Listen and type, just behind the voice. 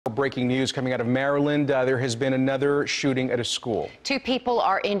Breaking news coming out of Maryland. There has been another shooting at a school. 2 people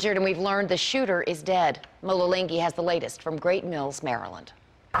are injured, and we've learned the shooter is dead. Mola Lenghi has the latest from Great Mills, Maryland.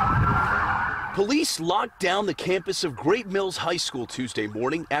 Police locked down the campus of Great Mills High School Tuesday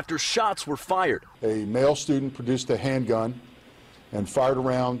morning after shots were fired. A male student produced a handgun and fired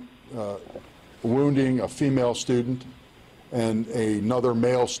around, wounding a female student and another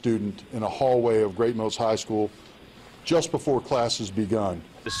male student in a hallway of Great Mills High School just before classes begun.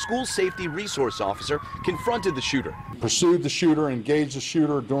 The school safety resource officer confronted the shooter. Pursued the shooter, engaged the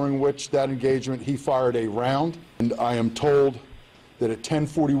shooter, during which that engagement he fired a round. And I am told that at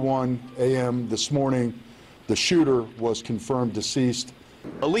 10:41 a.m. this morning, the shooter was confirmed deceased.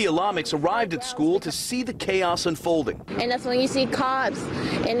 Aaliyah Lamix arrived at school to see the chaos unfolding. And that's when you see cops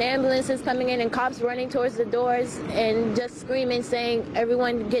and ambulances coming in and cops running towards the doors and just screaming, saying,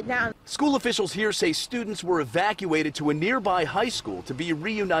 "Everyone get down." School officials here say students were evacuated to a nearby high school to be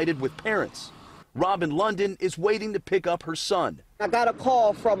reunited with parents. Robin London is waiting to pick up her son. I got a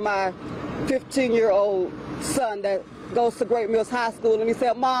call from my 15-year-old son that goes to Great Mills High School, and he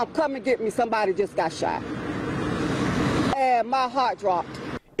said, "Mom, come and get me. Somebody just got shot." And my heart dropped.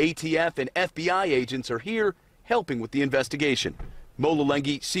 ATF and FBI agents are here helping with the investigation. Mola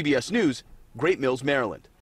Lenghi, CBS News, Great Mills, Maryland.